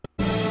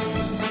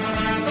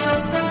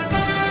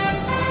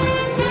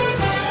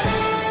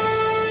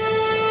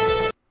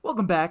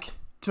back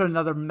to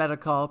another Meta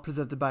Call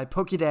presented by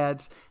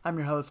Pokedads. I'm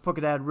your host,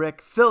 Pokedad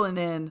Rick, filling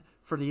in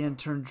for the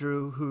intern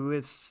Drew, who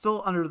is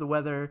still under the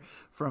weather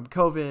from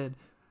COVID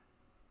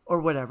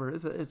or whatever.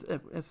 It's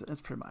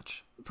pretty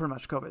much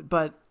COVID.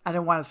 But I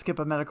didn't want to skip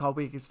a Meta Call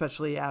week,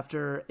 especially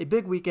after a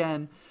big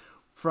weekend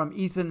from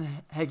Ethan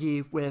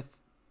Heggie with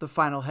the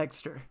final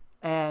Hegster.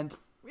 And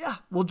yeah,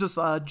 we'll just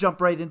jump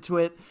right into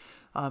it.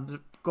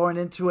 Going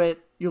into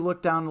it, you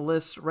look down the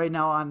list right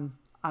now on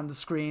the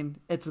screen.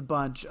 It's a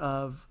bunch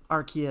of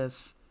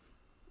Arceus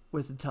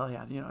with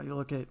Inteleon. You know, you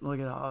look at it.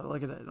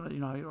 You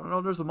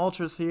know, there's a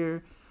Moltres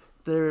here.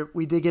 There,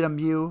 we did get a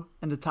Mew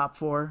in the top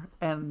 4,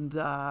 and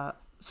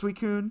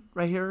Suicune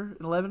right here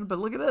in 11. But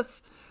look at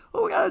this.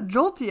 Oh, we got a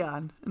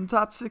Jolteon in the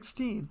top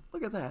 16.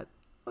 Look at that.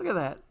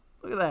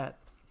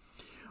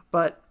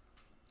 But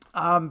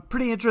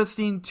pretty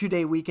interesting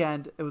 2-day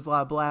weekend. It was a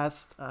lot of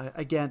blast.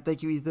 Again,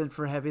 thank you, Ethan,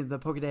 for having the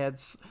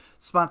Pokedads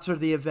sponsor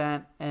the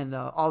event, and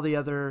all the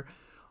other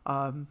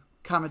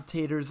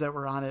commentators that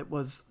were on it.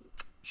 Was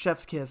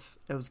chef's kiss.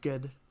 It was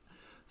good.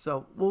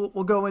 So we'll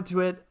go into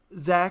it.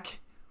 Zach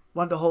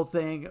won the whole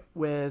thing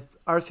with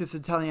Arceus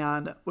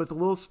Inteleon with a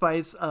little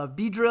spice of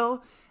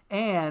Beedrill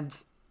and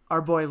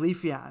our boy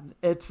Leafeon.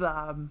 It's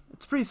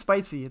pretty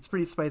spicy.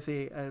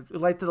 I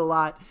liked it a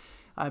lot.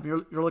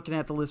 You're looking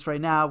at the list right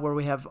now where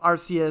we have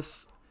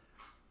Arceus,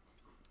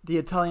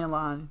 the Inteleon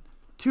line,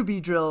 2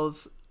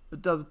 Beedrills,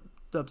 Dumbspars.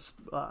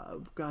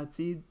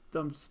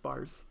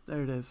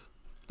 There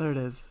it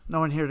is.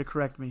 No one here to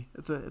correct me.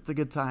 It's a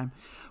good time.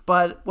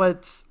 But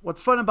what's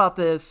fun about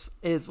this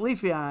is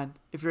Leafeon,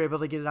 if you're able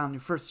to get it on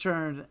your first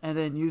turn and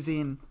then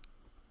using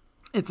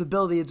its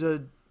ability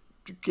to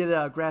get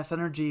a grass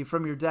energy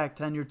from your deck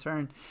to end your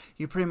turn,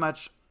 you pretty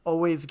much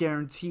always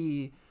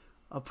guarantee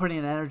putting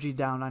an energy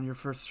down on your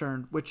first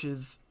turn, which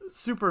is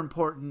super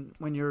important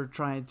when you're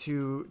trying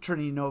to turn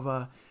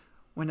Unova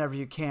whenever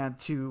you can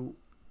to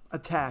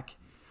attack.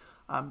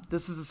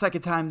 This is the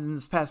second time in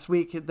this past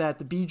week that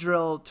the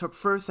Beedrill took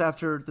first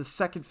after the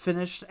second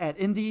finish at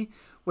Indy,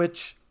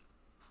 which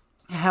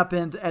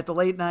happened at the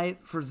late night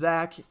for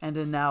Zach, and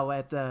then now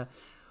at the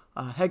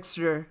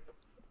Hegster.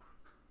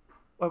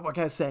 What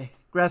can I say?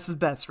 Grass is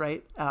best,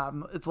 right?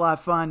 It's a lot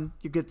of fun.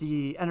 You get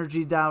the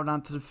energy down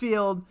onto the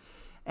field,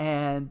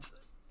 and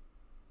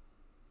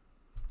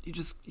you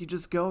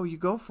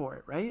go for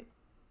it, right?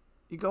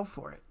 You go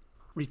for it.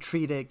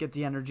 Retreat it, get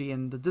the energy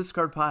in the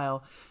discard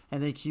pile,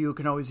 and then you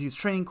can always use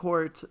Training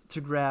Court to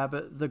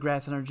grab the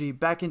grass energy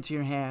back into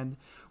your hand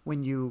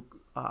when you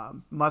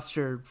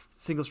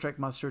single strike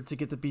muster to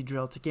get the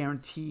Beedrill to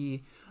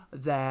guarantee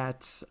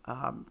that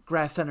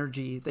grass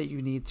energy that you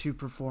need to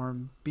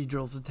perform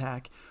Beedrill's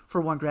attack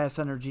for 1 grass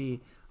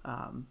energy.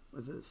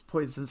 Was this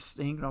Poison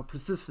Sting? No,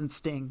 Persistent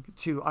Sting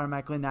to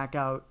automatically knock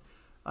out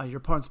your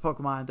opponent's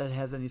Pokemon that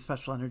has any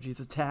special energies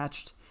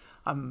attached.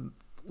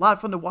 A lot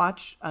of fun to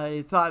watch.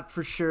 I thought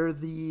for sure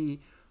the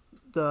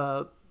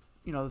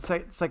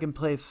second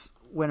place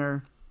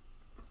winner,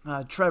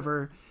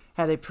 Trevor,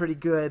 had a pretty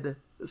good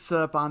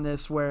setup on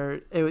this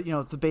where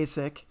it's a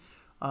basic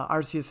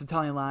Arceus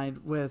Inteleon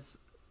line with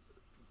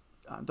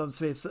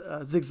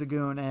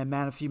Zigzagoon and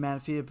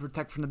Manaphy to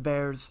protect from the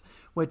bears,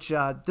 which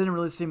didn't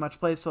really see much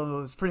play, so it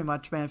was pretty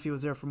much Manaphy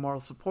was there for moral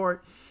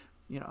support.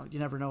 You know, you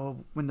never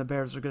know when the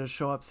bears are going to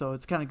show up, so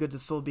it's kind of good to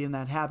still be in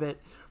that habit.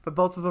 But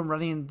both of them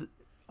running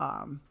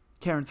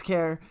Karen's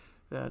Care,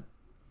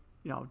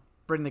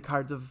 bring the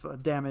cards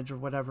of damage or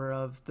whatever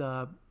of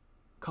the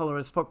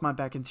colorless Pokemon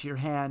back into your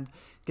hand,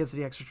 gets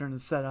the extra turn to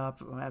set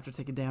up. After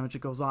taking damage,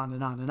 it goes on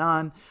and on and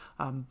on.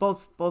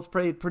 Both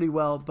played pretty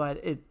well, but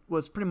it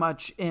was pretty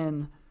much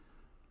in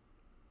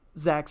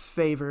Zach's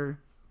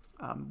favor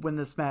when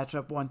this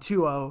matchup won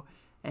 2-0,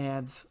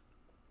 and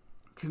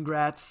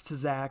congrats to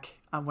Zach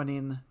on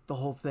winning the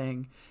whole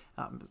thing.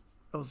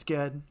 It was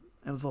good.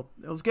 It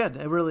was good.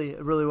 It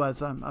really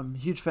was. I'm a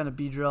huge fan of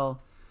Beedrill.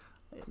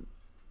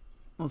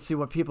 We'll see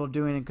what people are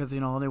doing, because the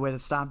only way to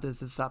stop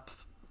this is stop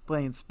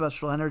playing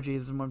special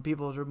energies. And when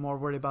people are more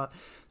worried about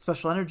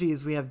special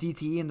energies, we have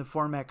DTE in the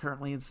format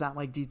currently. It's not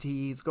like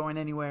DTE is going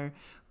anywhere,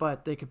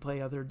 but they could play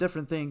other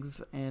different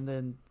things and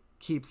then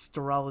keeps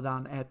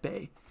Duraludon at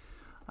bay.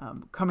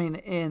 Coming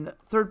in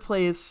third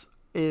place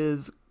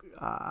is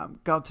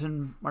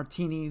Galton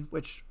Martini,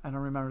 which I don't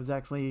remember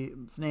exactly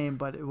his name,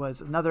 but it was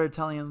another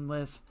Italian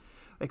list,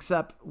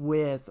 except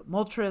with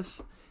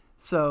Moltres.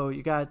 So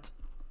you got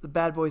the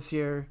bad boys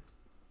here,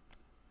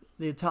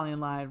 the Italian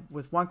line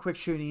with 1 quick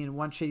shooting and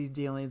 1 shady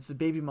dealing. It's the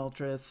baby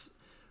Moltres,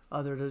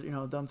 other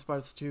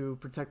Dunsparce to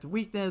protect the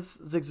weakness,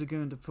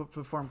 Zigzagoon to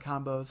perform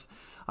combos.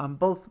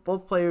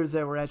 Both players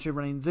that were actually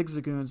running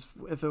Zigzagoons,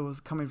 if it was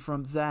coming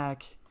from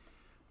Zach,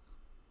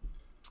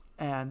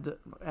 and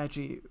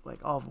actually like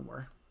all of them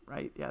were,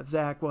 right? Yeah,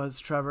 Zach was,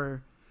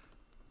 Trevor,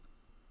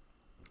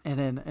 and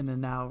then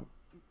now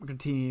we're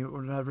continue,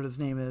 whatever his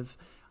name is.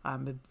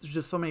 There's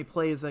just so many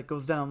plays that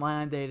goes down the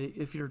line that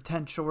if you're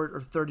 10 short or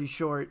 30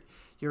 short,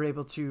 you're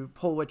able to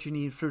pull what you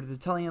need through the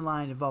Italian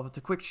line, evolve it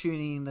to quick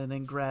shooting, and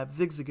then grab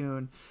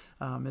Zigzagoon.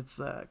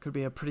 It's could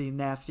be a pretty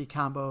nasty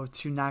combo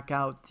to knock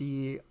out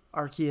the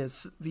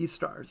Arceus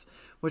V-Stars,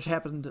 which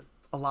happened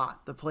a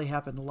lot. The play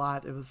happened a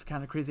lot. It was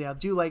kind of crazy. I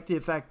do like the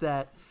fact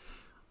that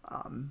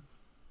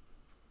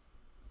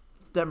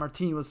that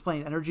Martini was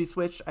playing Energy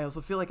Switch. I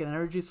also feel like an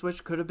Energy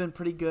Switch could have been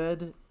pretty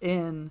good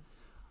in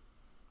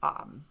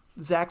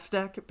Zach's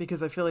deck,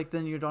 because I feel like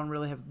then you don't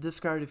really have to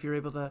discard. If you're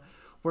able to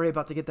worry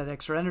about to get that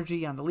extra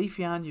energy on the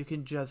Leafeon, you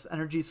can just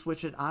Energy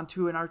Switch it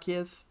onto an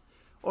Arceus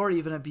or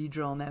even a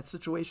Beedrill in that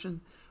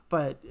situation.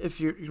 But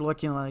if you're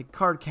looking like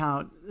card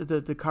count,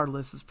 the card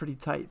list is pretty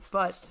tight.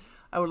 But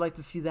I would like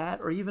to see that,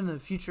 or even in the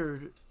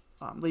future,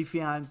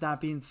 Leafeon not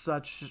being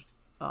such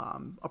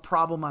a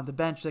problem on the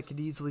bench that could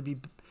easily be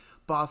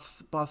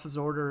boss's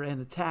order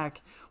and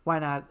attack. Why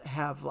not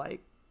have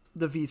like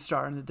the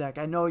V-Star in the deck?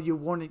 I know you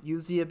wouldn't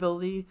use the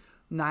ability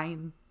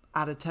 9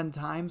 out of 10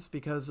 times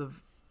because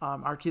of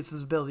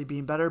Arceus' ability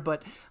being better,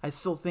 but I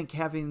still think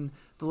having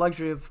the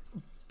luxury of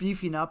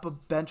beefing up a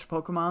bench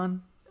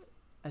Pokemon,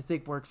 I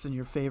think works in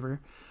your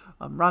favor.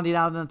 Rounding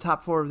out in the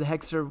top 4 of the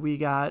Hexer, we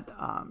got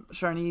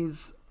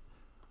Sharnies,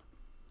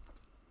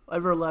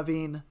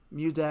 Ever-Loving,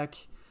 Mew deck.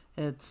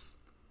 I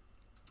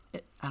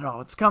don't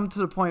know, it's come to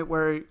the point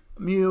where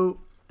Mew,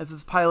 if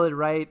it's piloted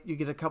right, you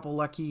get a couple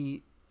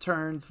lucky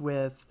turns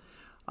with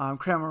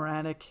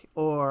Cramoranic,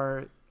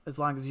 or as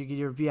long as you get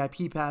your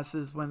VIP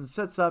passes. When it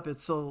sets up,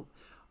 it's still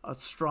a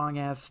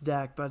strong-ass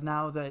deck, but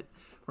now that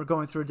we're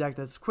going through a deck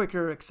that's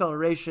quicker,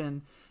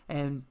 acceleration,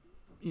 and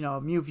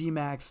Mew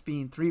VMAX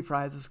being 3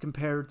 prizes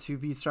compared to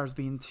V-Stars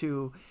being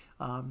 2,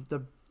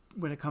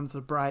 when it comes to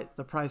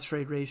the prize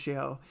trade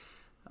ratio,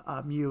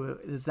 Mew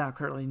is now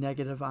currently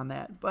negative on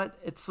that, but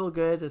it's still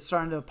good. It's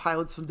starting to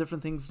pilot some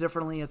different things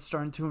differently. It's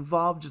starting to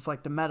evolve, just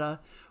like the meta,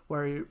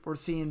 where we're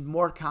seeing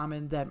more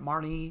common that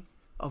Marnie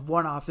of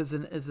one-off is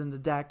in the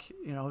deck,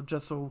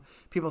 just so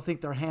people think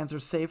their hands are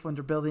safe when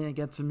they're building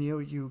against a Mew.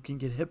 You can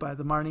get hit by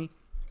the Marnie.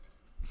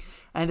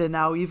 And then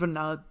now even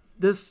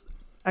this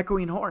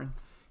Echoing Horn,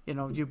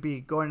 you'd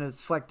be going to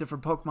select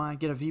different Pokemon,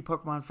 get a V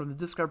Pokemon from the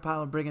discard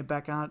pile and bring it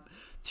back out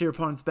to your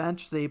opponent's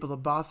bench. They're able to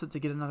boss it to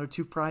get another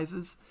 2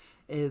 prizes.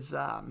 It's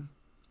a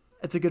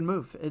good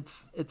move.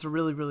 It's a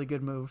really, really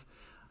good move.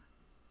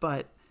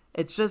 But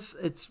I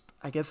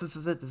guess this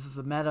is it. This is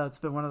a meta. It's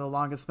been one of the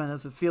longest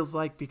metas, it feels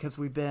like, because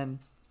we've been,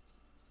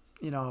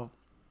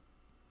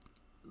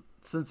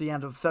 since the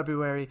end of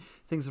February,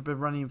 things have been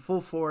running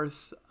full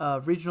force.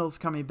 Regionals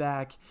coming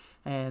back,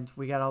 and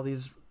we got all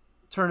these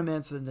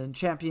tournaments and then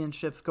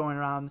championships going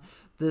around.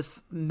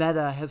 This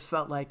meta has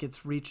felt like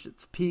it's reached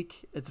its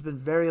peak. It's been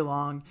very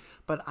long,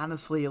 but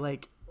honestly,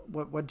 like,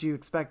 what do you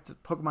expect?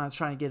 Pokemon is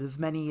trying to get as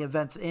many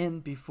events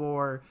in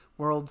before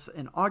Worlds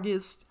in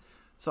August,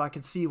 so I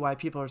can see why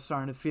people are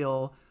starting to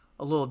feel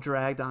a little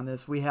dragged on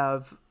this. We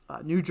have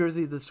New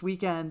Jersey this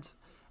weekend,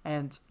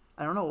 and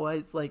I don't know why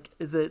it's like,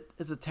 is it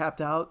tapped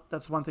out?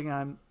 That's one thing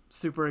I'm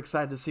super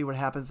excited to see what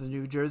happens in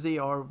New Jersey,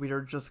 or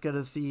we're just going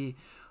to see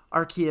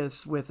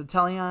Arceus with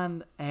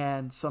Inteleon,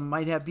 and some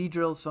might have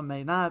Beedrill, some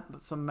may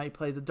not, some might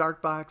play the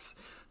Dark Box,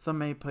 some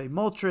may play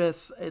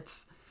Moltres.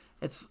 It's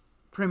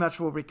pretty much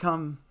what we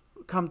come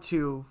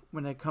to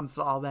when it comes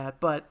to all that.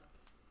 But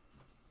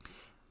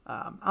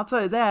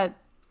outside of that,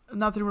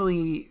 nothing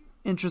really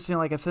interesting.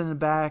 Like I said in the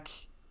back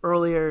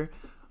earlier,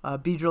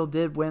 Beedrill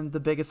did win the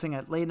biggest thing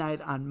at late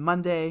night on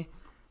Monday,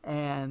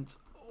 and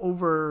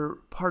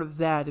over part of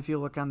that, if you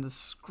look on the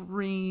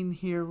screen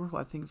here,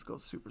 well, things go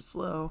super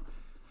slow.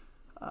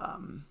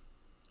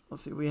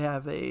 Let's see, we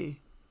have a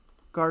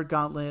Guard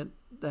Gauntlet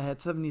that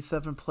had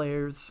 77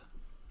 players,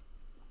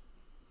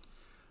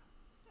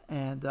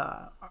 and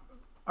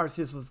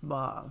Arceus was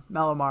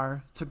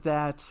Malamar took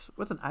that,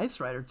 with an Ice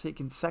Rider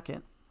taking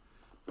second.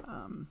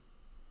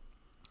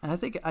 And I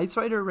think Ice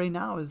Rider right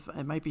now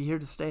it might be here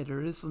to stay.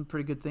 There is some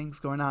pretty good things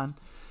going on.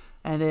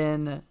 And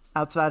then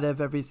outside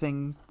of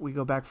everything, we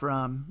go back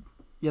from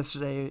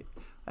yesterday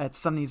at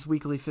Sunny's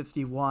Weekly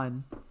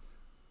 51.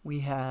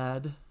 We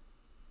had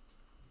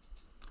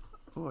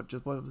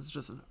Arceus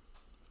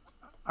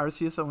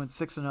went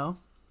 6-0.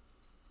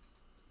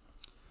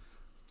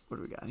 What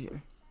do we got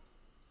here?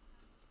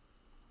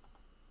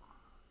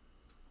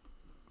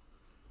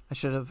 I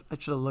should have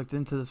looked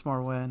into this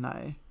more when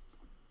I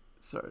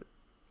started.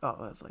 Oh,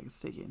 that's like it's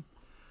taking.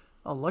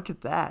 Oh, look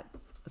at that.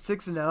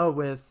 6-0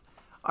 with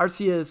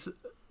Arceus,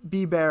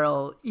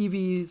 B-Barrel,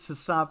 Eevee to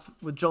stop,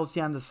 with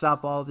Jolteon to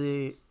stop all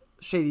the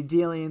shady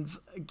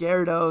dealings,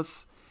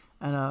 Gyarados,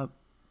 and a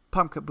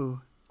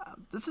Pumpkaboo.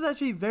 This is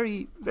actually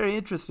very, very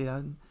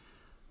interesting.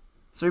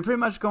 So you're pretty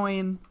much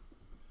going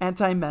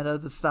anti-meta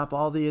to stop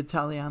all the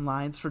Inteleon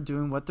lines for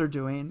doing what they're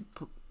doing.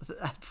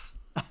 That's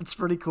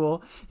pretty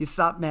cool. You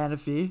stop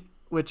Manaphy,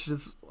 which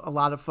is a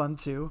lot of fun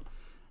too.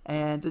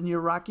 And then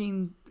you're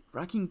rocking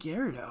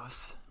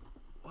Gyarados.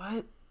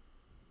 What?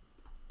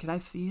 Can I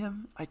see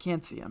him? I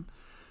can't see him.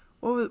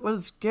 What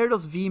is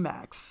Gyarados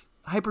VMAX?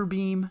 Hyper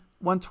Beam,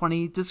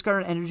 120.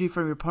 Discard energy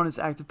from your opponent's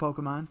active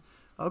Pokemon.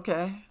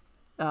 Okay.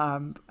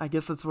 I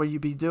guess that's what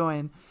you'd be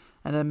doing.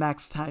 And then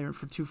Max Tyrant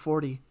for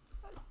 240.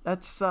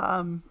 That's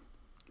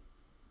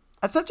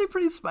actually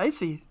pretty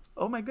spicy.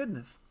 Oh my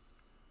goodness.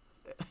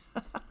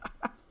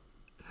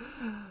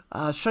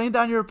 Shutting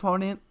down your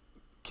opponent,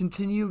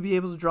 continue to be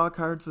able to draw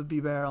cards with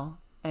B-Barrel,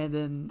 and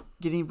then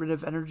getting rid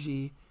of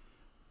energy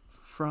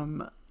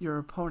from your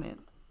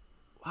opponent.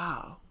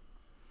 Wow.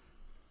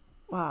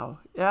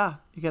 Yeah,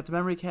 you got the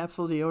memory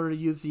capsule, the order to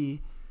use the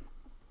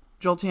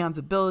Jolteon's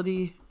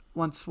ability,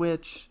 1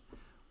 switch,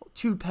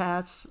 2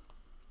 paths.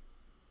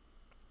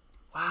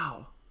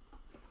 Wow.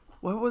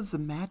 What was the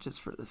matches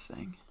for this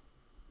thing?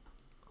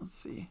 Let's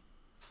see.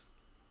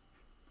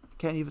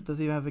 Doesn't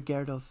even have a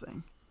Gyarados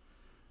thing.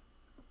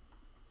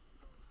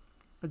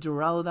 A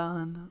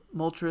Duraludon,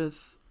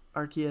 Moltres,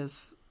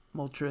 Arceus,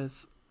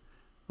 Moltres,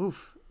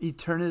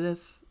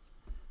 Eternatus,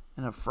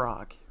 and a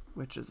Frog,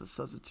 which is a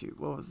substitute.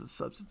 What was the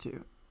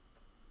substitute?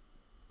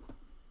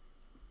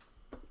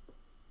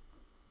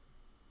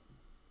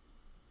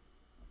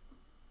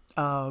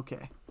 Oh,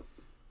 okay.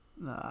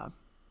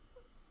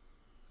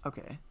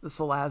 Okay. The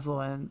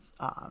Salazzle and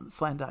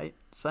Salandit.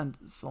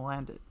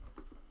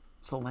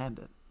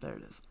 There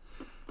it is.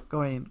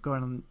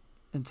 Going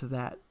into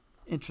that.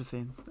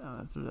 Interesting.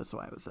 That's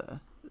why it was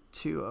a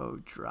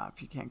 2-0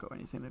 drop. You can't go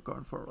anything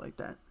going forward like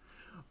that.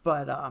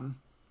 But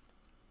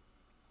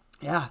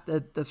yeah,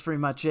 that's pretty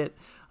much it.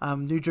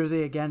 New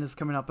Jersey again is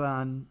coming up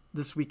on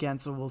this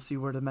weekend, so we'll see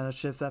where the meta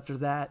shifts after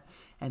that.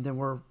 And then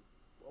we're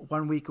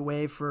 1 week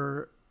away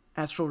for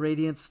Astral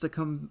Radiance to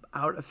come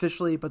out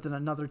officially, but then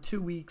another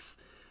 2 weeks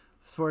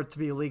for it to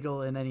be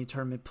illegal in any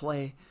tournament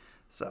play.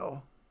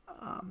 So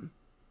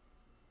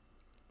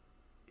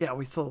yeah,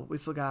 we still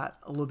got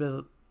a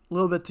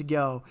little bit to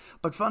go.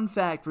 But fun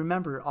fact,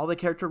 remember, all the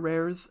character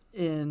rares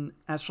in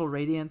Astral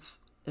Radiance,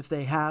 if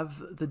they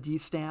have the D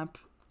stamp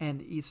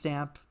and E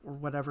stamp or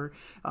whatever,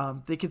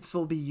 they could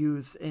still be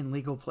used in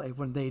legal play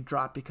when they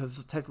drop,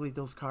 because technically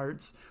those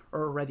cards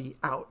are already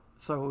out.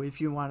 So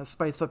if you want to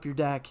spice up your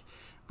deck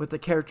with the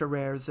character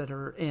rares that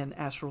are in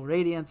Astral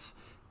Radiance,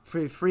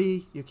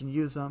 free, you can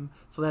use them.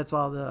 So that's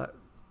all the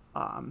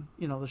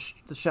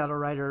the Shadow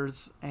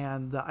Riders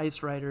and the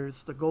Ice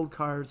Riders, the gold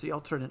cards, the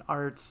alternate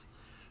arts.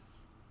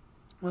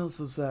 What else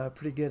was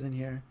pretty good in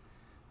here?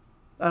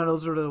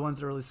 Those are the ones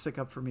that really stick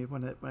up for me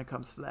when it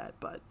comes to that.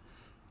 But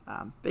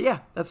yeah,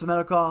 that's the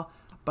Meta Call.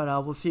 But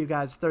we'll see you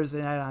guys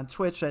Thursday night on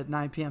Twitch at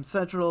 9 p.m.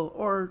 Central,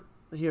 or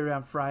here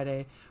on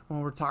Friday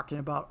when we're talking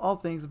about all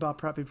things about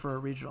prepping for a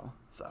regional.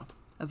 So,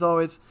 as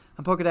always,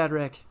 I'm Polkadot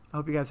Rick. I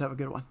hope you guys have a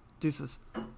good one. Deuces.